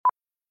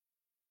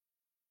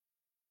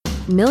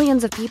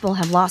Millions of people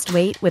have lost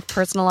weight with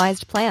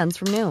personalized plans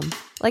from Noom.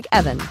 Like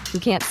Evan, who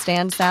can't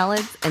stand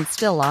salads and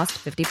still lost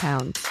 50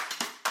 pounds.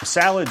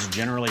 Salads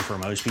generally for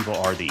most people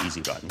are the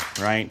easy button,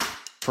 right?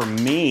 For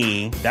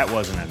me, that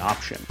wasn't an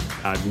option.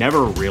 I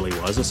never really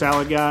was a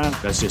salad guy.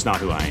 That's just not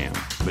who I am.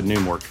 But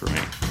Noom worked for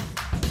me.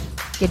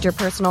 Get your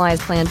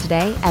personalized plan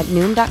today at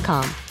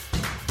Noom.com.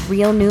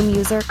 Real Noom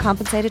user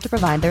compensated to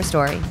provide their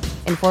story.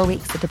 In 4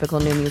 weeks, the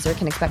typical Noom user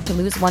can expect to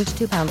lose 1 to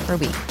 2 pounds per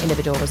week.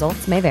 Individual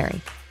results may vary.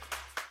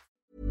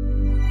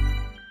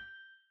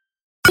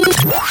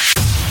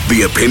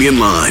 The Opinion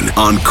Line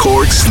on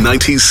Cork's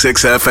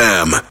 96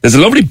 FM. There's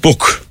a lovely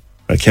book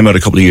that came out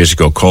a couple of years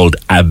ago called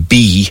A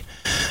Bee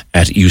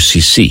at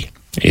UCC.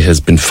 It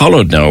has been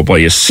followed now by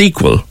a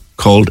sequel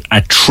called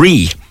A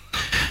Tree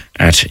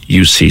at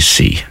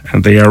UCC.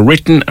 And they are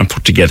written and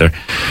put together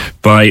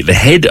by the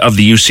head of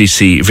the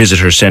UCC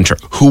Visitor Centre,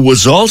 who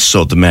was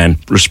also the man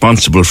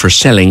responsible for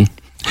selling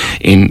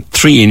in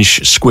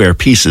 3-inch square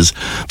pieces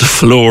the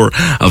floor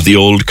of the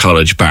old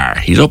college bar.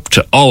 He's up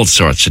to all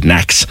sorts of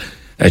knacks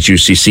at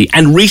UCC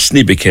and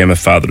recently became a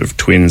father of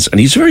twins, and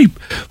he's very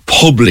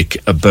public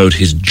about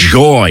his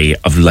joy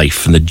of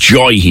life and the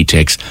joy he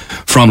takes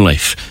from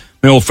life.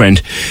 My old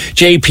friend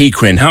JP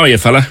Quinn, how are you,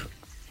 fella?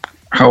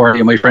 How are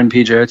you, my friend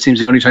PJ? It seems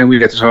the only time we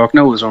get to talk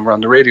now is when we're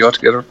on the radio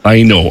together.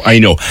 I know.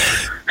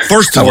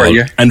 First of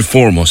all and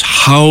foremost,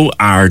 how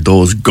are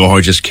those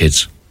gorgeous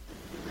kids?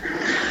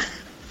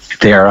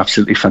 They are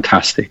absolutely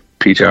fantastic,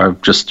 PJ.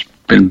 I've just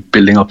been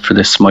building up for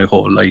this my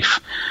whole life.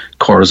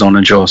 Corazon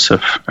and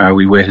Joseph,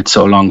 we waited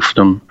so long for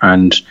them,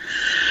 and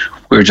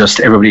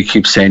everybody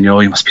keeps saying,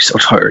 you must be so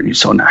tired and you're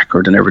so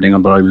knackered and everything,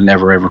 but I will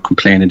never ever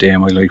complain a day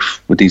in my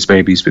life with these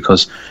babies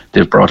because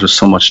they've brought us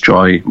so much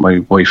joy. My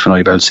wife and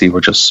I, Belsie,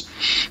 were just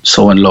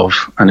so in love,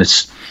 and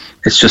it's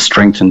just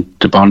strengthened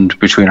the bond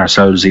between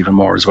ourselves even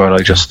more as well.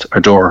 I just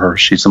adore her.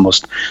 She's the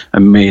most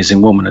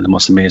amazing woman and the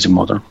most amazing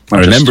mother.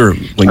 I'm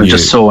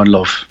just so in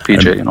love,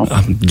 PJ,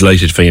 I'm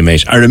delighted for you,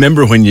 mate. I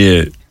remember when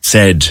you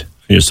said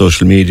on your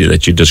social media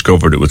that you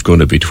discovered it was going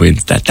to be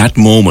twins. That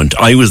moment,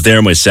 I was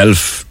there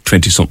myself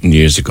 20-something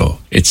years ago.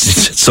 It's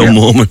some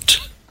moment.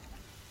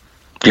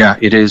 Yeah,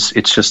 it is.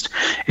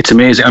 It's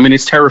amazing. I mean,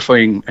 it's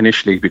terrifying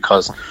initially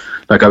because,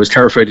 I was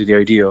terrified of the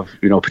idea of,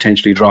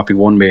 potentially dropping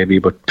one baby,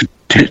 but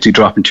potentially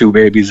dropping 2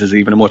 babies is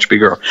even a much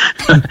bigger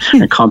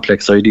and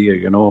complex idea,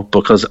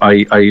 because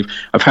I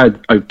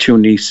have 2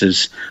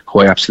 nieces who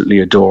I absolutely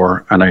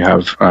adore, and I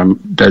have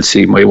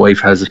Delcy, my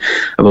wife, has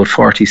about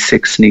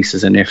 46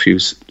 nieces and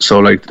nephews.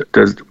 So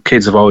the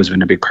kids have always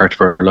been a big part of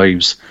our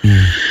lives,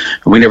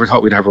 and we never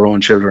thought we'd have our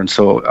own children.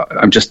 So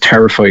I'm just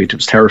terrified. I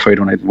was terrified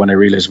when I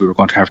realized we were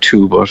going to have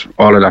 2, but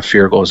all of that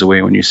fear goes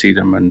away when you see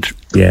them and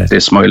they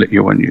smile at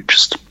you, and you're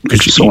just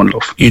so in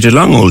love. You had a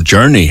long old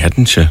journey,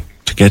 hadn't you?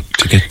 To get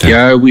there.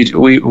 Yeah,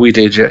 we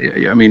did.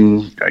 Yeah. I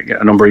mean,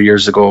 a number of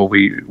years ago,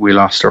 we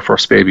lost our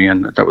first baby,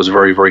 and that was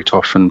very, very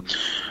tough. And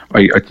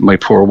my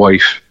poor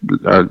wife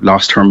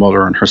lost her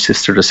mother and her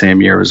sister the same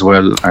year as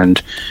well.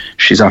 And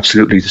she's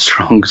absolutely the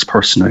strongest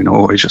person I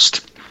know. if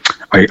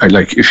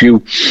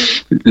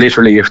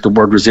the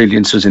word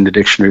resilience was in the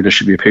dictionary, there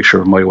should be a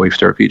picture of my wife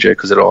there, PJ,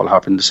 because it all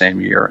happened the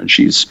same year, and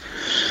she's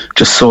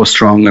just so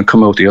strong and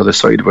come out the other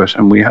side of it.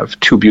 And we have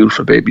 2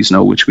 beautiful babies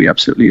now, which we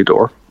absolutely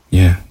adore.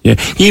 Yeah.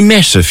 You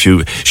met a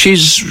few.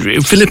 She's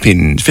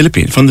Philippine,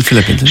 from the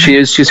Philippines.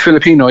 She's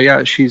Filipino.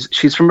 Yeah,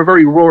 she's from a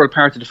very rural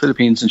part of the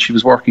Philippines, and she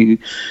was working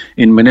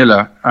in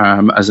Manila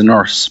as a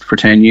nurse for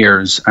 10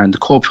 years. And the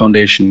Cope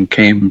Foundation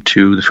came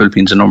to the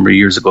Philippines a number of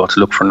years ago to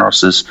look for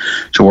nurses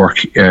to work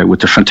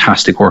with the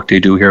fantastic work they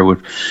do here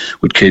with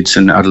kids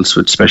and adults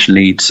with special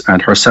needs.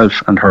 And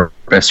herself and her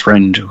best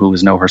friend, who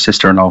is now her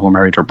sister-in-law, who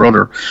married her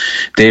brother,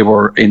 they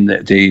were in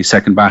the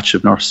second batch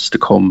of nurses to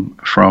come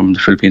from the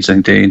Philippines. I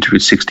think they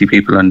interviewed 60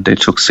 people and they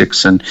took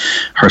 6, and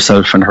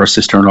herself and her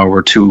sister-in-law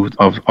were 2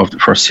 of the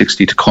first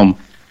 60 to come.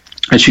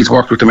 And she's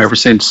worked with them ever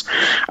since.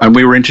 And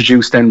we were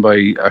introduced then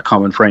by a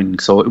common friend.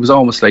 So it was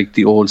almost like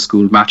the old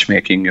school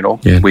matchmaking,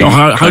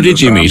 Yeah. How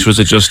did you meet? Was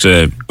it just,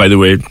 by the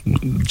way,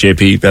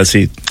 JP,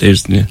 Belsie,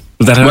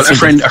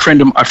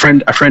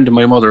 a friend of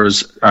my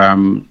mother's,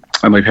 and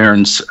my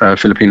parents,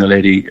 Filipino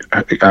lady,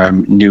 had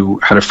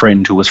a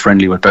friend who was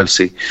friendly with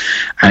Belsie,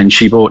 and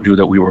she both knew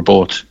that we were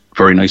both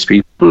very nice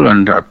people,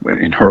 and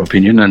in her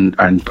opinion,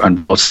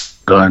 and both,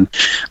 and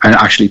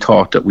actually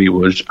thought that we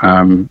would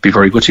be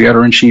very good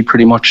together. And she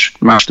pretty much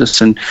matched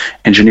us and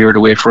engineered a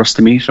way for us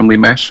to meet, and we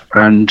met.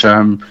 And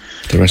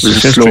it was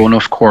a slow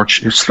enough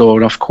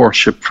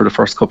courtship for the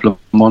first couple of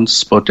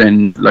months, but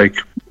then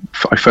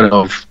I fell in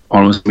love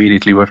almost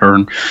immediately with her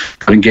and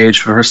got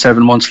engaged with her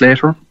 7 months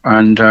later,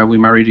 and we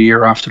married a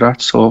year after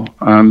that. So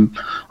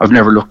I've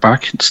never looked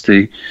back. It's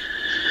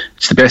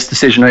the best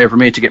decision I ever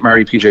made to get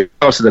married, PJ.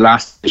 Also the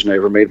last decision I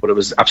ever made, but it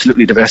was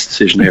absolutely the best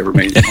decision I ever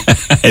made.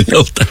 I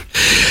love that.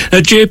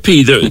 Now,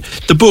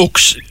 JP, the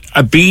books,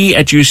 A Bee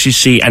at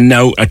UCC and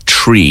now A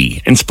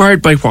Tree,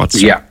 inspired by what?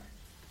 Yeah.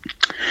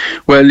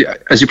 Well,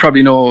 as you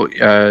probably know,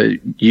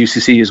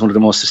 UCC is one of the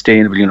most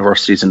sustainable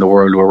universities in the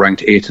world. We're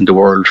ranked 8th in the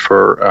world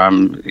for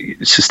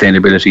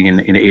sustainability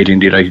in aiding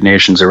the United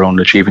Nations around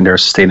achieving their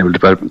sustainable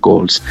development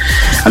goals.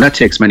 And that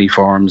takes many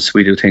forms.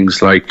 We do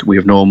things like we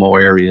have no more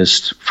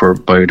areas for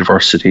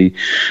biodiversity.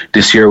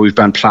 This year we've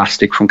banned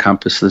plastic from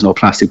campus. There's no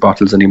plastic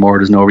bottles anymore.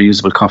 There's no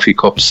reusable coffee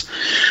cups.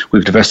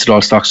 We've divested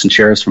all stocks and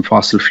shares from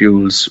fossil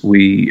fuels.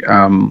 We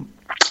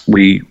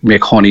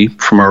make honey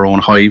from our own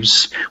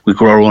hives. We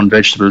grow our own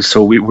vegetables.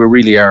 So we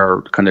really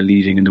are kind of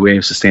leading in the way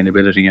of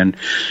sustainability. And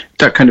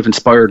that kind of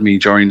inspired me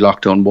during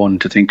lockdown 1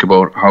 to think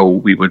about how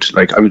we would,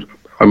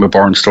 I'm a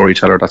born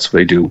storyteller, that's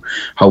what I do,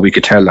 how we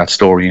could tell that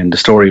story. And the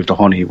story of the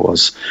honey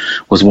was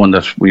one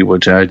that we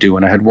would do.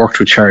 And I had worked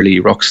with Charlie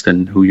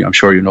Ruxton, who I'm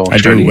sure you know. I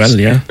do well,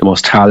 yeah. The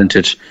most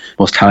talented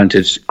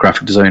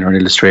graphic designer and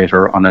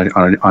illustrator on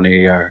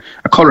a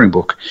colouring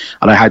book.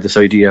 And I had this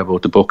idea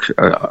about the book,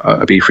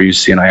 A Bee for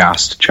UCC, and I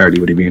asked Charlie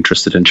would he be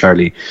interested in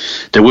Charlie.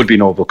 There would be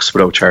no books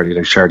without Charlie.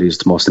 Like, Charlie is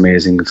the most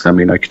amazing. I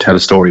mean, I could tell a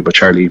story, but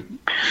Charlie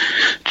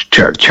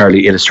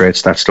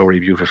illustrates that story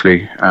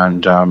beautifully.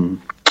 And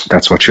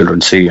that's what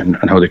children see and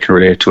how they can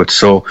relate to it.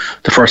 So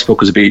the first book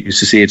was A Bee at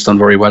UCC. It's done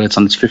very well. It's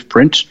on its 5th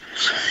print.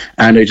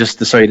 And I just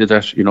decided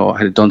that, I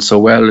had done so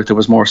well that there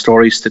was more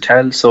stories to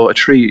tell. So A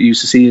Tree at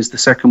UCC is the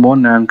second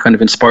one, and kind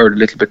of inspired a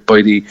little bit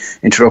by the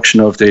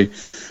introduction of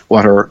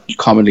what are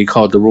commonly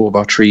called the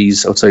robot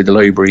trees outside the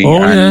library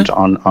on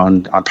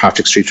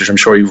Patrick Street, which I'm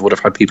sure you would have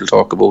had people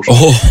talk about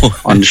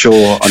on the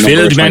show.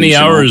 Filled many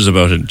hours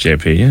about it,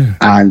 JP, yeah.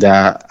 And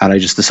I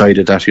just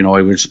decided that,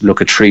 I would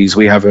look at trees.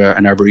 We have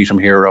an arboretum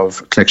here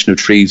of a collection of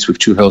trees. We have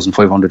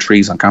 2,500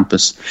 trees on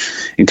campus,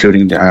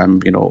 including,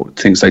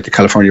 things like the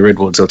California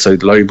redwoods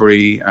outside the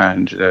library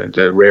and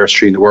the rarest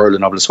tree in the world, the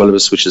Nobilis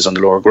volvulus, which is on the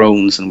lower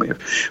grounds. And we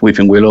have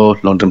weeping willow,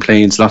 London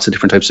planes, lots of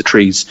different types of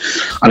trees.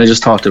 And I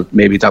just thought that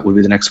maybe that would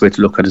be the next way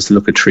to look at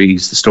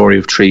trees, the story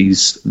of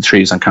trees, the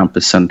trees on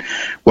campus, and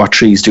what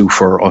trees do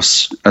for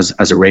us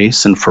as a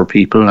race and for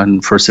people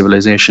and for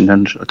civilization.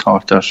 And I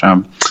thought that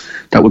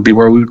that would be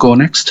where we would go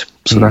next.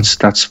 So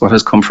that's what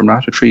has come from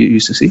that, A Tree at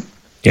UCC.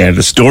 Yeah,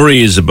 the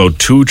story is about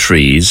 2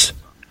 trees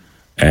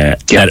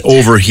that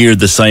overhear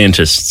the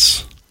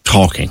scientists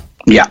talking.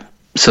 Yeah.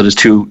 So there's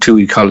two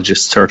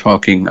ecologists are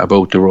talking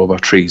about the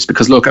robot trees,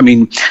 because look, I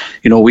mean,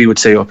 we would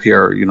say up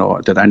here,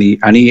 that any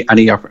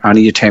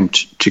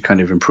attempt to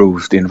kind of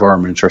improve the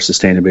environment or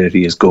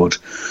sustainability is good,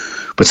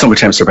 but some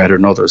attempts are better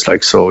than others.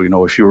 Like, so,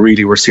 if you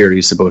really were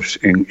serious about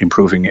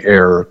improving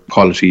air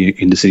quality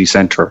in the city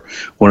centre,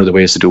 one of the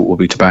ways to do it would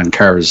be to ban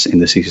cars in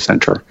the city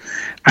centre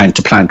and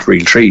to plant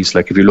real trees.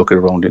 Like, if you look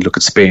around and look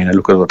at Spain and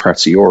look at other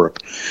parts of Europe,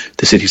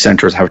 the city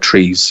centres have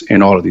trees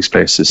in all of these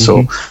places.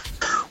 Mm-hmm. So,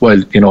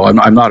 well,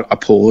 I'm not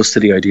opposed to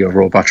the idea of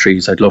robot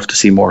trees. I'd love to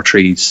see more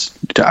trees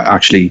to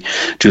actually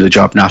do the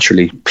job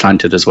naturally,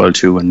 planted as well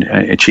too, and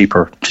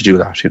cheaper to do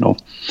that,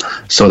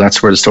 So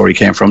that's where the story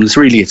came from. It's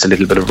a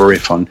little bit of a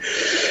riff on,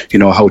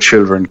 how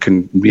children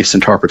can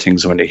misinterpret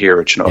things when they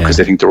hear it, because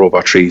they think the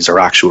robot trees are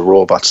actual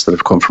robots that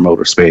have come from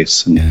outer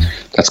space. And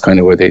that's kind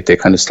of where they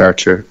kind of start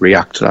to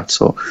react to that.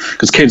 So,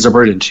 because kids are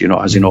brilliant,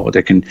 as you know,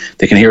 they can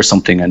hear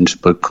something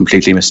but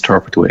completely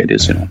misinterpret the way it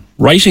is,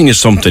 Writing is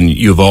something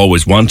you've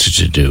always wanted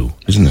to do,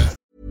 isn't it?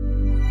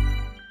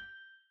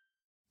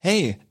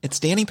 Hey, it's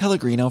Danny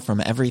Pellegrino from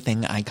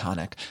Everything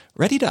Iconic.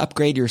 Ready to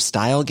upgrade your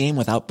style game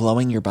without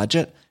blowing your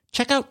budget?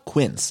 Check out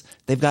Quince.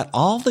 They've got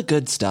all the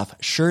good stuff,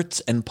 shirts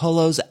and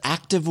polos,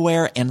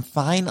 activewear, and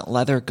fine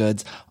leather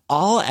goods,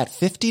 all at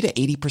 50 to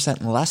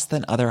 80% less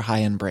than other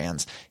high-end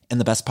brands.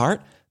 And the best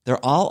part?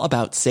 They're all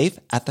about safe,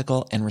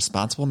 ethical, and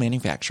responsible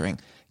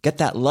manufacturing. Get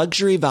that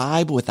luxury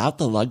vibe without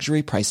the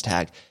luxury price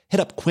tag. Hit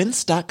up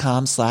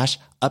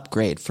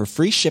quince.com/upgrade for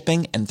free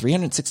shipping and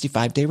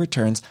 365-day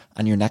returns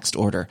on your next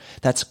order.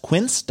 That's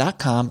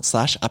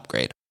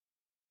quince.com/upgrade.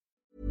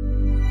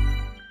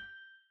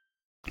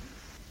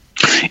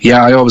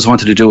 Yeah, I always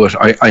wanted to do it.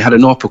 I had a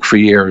notebook for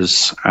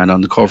years, and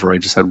on the cover I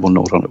just had one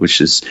note on it, which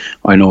is,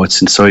 I know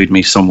it's inside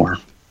me somewhere.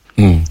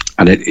 And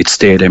it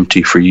stayed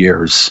empty for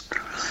years.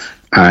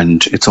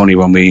 And it's only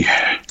when we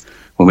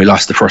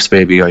lost the first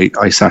baby,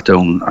 I sat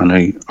down and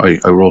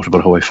I wrote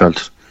about how I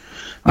felt,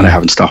 and I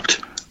haven't stopped.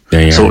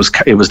 So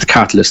it was the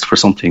catalyst for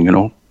something, It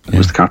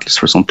was the catalyst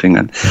for something.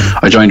 And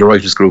I joined a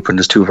writers group, and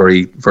there's 2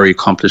 very, very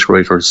accomplished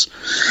writers,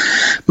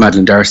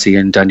 Madeline Darcy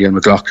and Danielle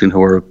McLaughlin,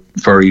 who are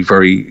very,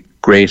 very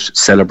great,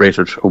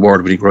 celebrated,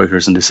 award-winning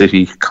writers in the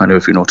city, kind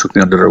of, took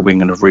me under their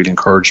wing and have really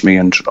encouraged me,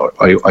 and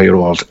I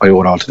owe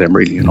it all to them,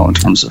 really, in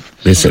terms of...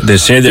 They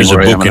say there's a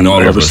book in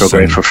all of us. I'm so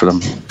grateful for them.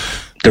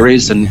 There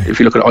is, and if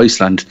you look at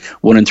Iceland,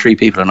 1 in 3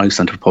 people in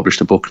Iceland have published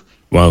a book.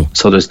 Wow!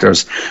 So there's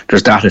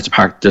data to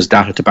back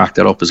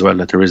that up as well,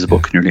 that there is a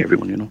book in nearly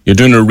everyone. You're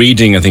doing a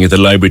reading, I think, at the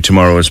library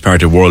tomorrow as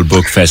part of World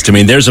Book Fest. I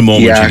mean, there's a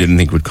moment you didn't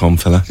think would come,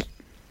 fella.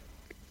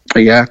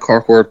 Yeah,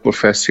 Cork Word Book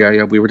Fest.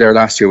 Yeah. We were there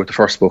last year with the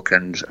first book,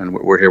 and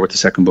we're here with the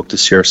second book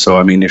this year. So,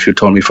 I mean, if you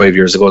told me 5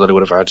 years ago that I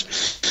would have had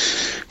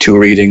 2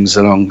 readings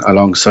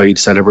alongside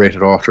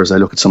celebrated authors, I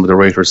look at some of the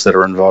writers that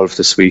are involved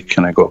this week,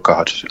 and I go,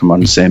 God, I'm on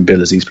the same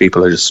bill as these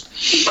people.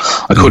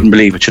 I couldn't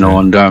believe it,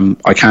 and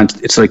I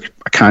can't. It's like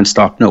I can't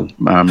stop now.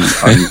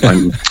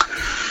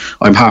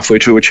 I'm halfway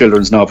through a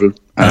children's novel,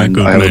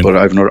 and I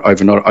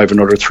have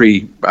another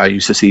 3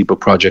 UCC book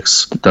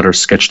projects that are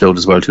sketched out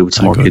as well too, with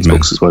some more kids'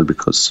 books as well.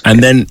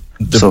 And then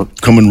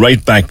coming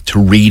right back to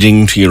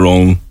reading to your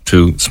own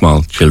 2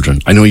 small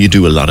children. I know you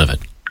do a lot of it.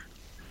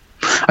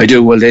 I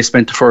do. Well, they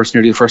spent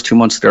nearly the first 2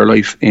 months of their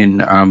life in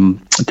the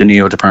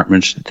neonatal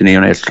department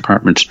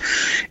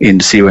in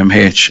the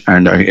COMH.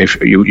 And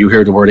if you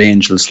hear the word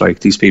angels,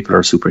 like, these people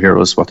are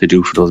superheroes. What they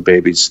do for those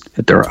babies,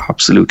 they're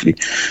absolutely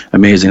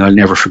amazing. We'll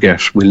never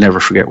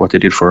forget what they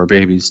did for our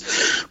babies.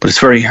 But it's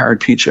very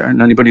hard, Peter,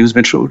 and anybody who's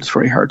been through it, it's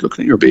very hard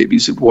looking at your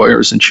babies with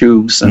wires and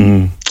tubes,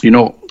 and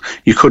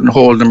you couldn't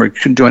hold them or you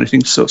couldn't do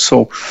anything.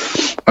 So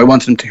I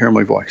wanted them to hear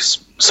my voice.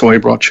 So I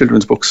brought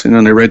children's books in,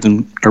 and I read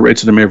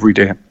to them every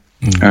day.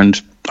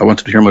 And I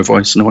wanted to hear my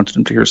voice, and I wanted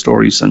them to hear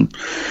stories. And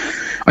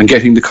I'm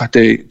getting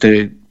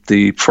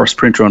the first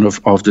print run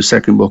of the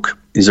second book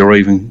is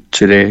arriving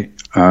today,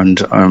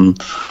 and it'll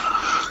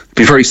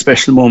be a very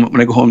special moment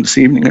when I go home this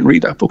evening and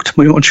read that book to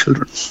my own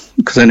children,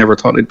 because I never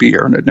thought I'd be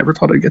here, and I'd never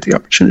thought I'd get the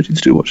opportunity to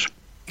do it.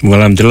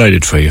 Well, I'm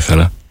delighted for you,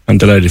 fella. I'm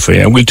delighted for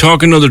you. And we'll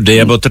talk another day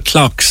about the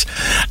clocks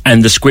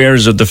and the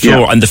squares of the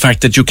floor, and the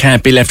fact that you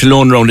can't be left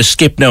alone around a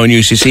skip now in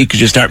UCC because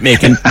you start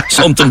making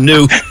something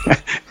new.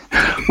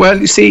 Well,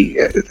 you see,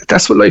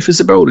 that's what life is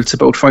about. It's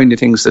about finding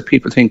things that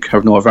people think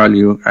have no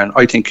value. And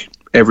I think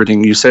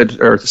everything you said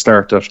at the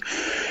start, that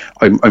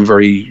I'm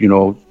very,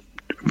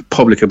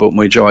 public about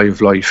my joy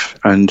of life.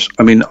 And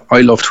I mean,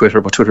 I love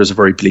Twitter, but Twitter is a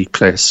very bleak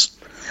place.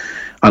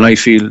 And I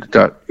feel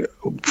that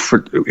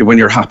when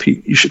you're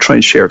happy, you should try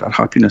and share that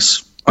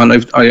happiness. And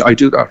I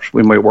do that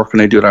with my work,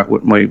 and I do that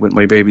with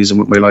my babies and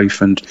with my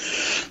life. And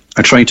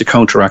I'm trying to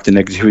counteract the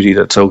negativity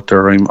that's out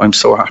there. I'm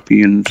so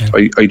happy, and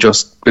I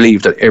just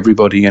believe that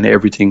everybody and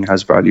everything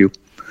has value,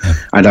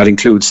 and that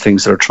includes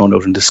things that are thrown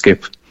out in the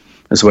skip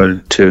as well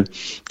to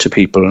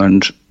people.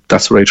 And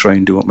that's what I try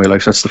and do with my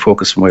life. That's the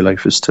focus of my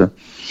life, is to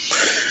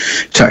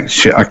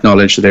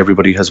acknowledge that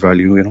everybody has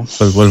value.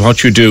 Well,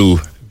 what you do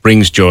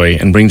brings joy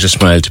and brings a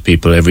smile to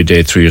people every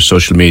day through your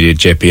social media,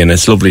 JP, and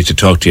it's lovely to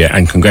talk to you,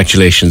 and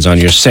congratulations on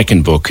your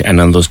second book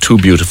and on those 2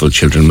 beautiful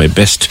children. My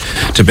best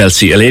to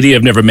Belsie, a lady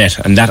I've never met,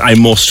 and that I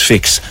must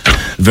fix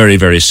very,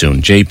 very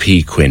soon.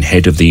 JP Quinn,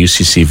 head of the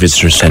UCC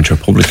Visitor Centre,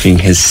 publishing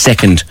his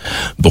second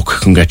book.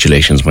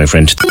 Congratulations, my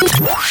friend.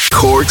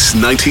 Cork's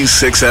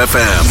 96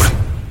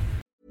 FM.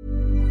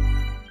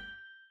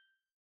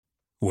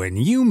 When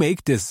you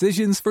make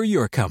decisions for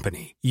your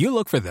company, you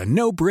look for the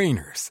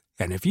no-brainers.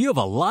 And if you have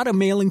a lot of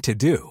mailing to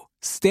do,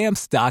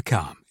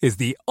 Stamps.com is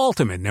the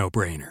ultimate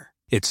no-brainer.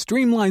 It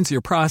streamlines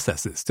your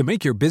processes to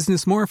make your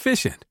business more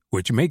efficient,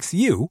 which makes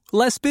you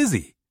less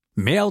busy.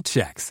 Mail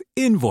checks,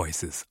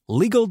 invoices,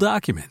 legal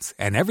documents,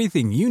 and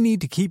everything you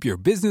need to keep your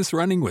business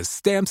running with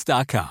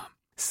Stamps.com.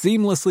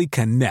 Seamlessly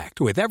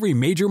connect with every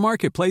major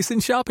marketplace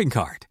and shopping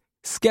cart.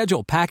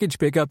 Schedule package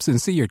pickups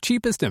and see your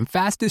cheapest and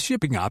fastest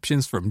shipping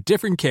options from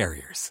different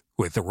carriers,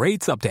 with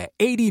rates up to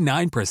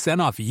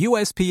 89% off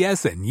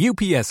USPS and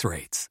UPS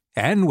rates.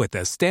 And with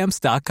the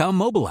Stamps.com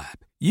mobile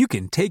app, you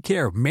can take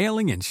care of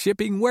mailing and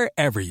shipping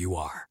wherever you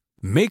are.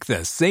 Make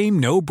the same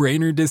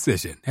no-brainer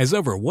decision as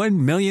over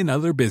 1 million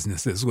other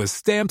businesses with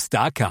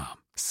Stamps.com.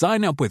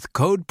 Sign up with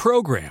code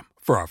PROGRAM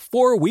for a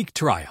 4-week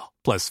trial,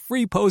 plus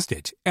free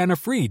postage and a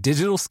free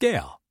digital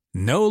scale.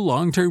 No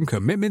long-term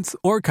commitments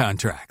or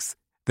contracts.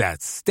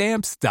 That's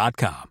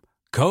Stamps.com.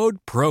 Code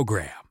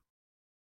PROGRAM.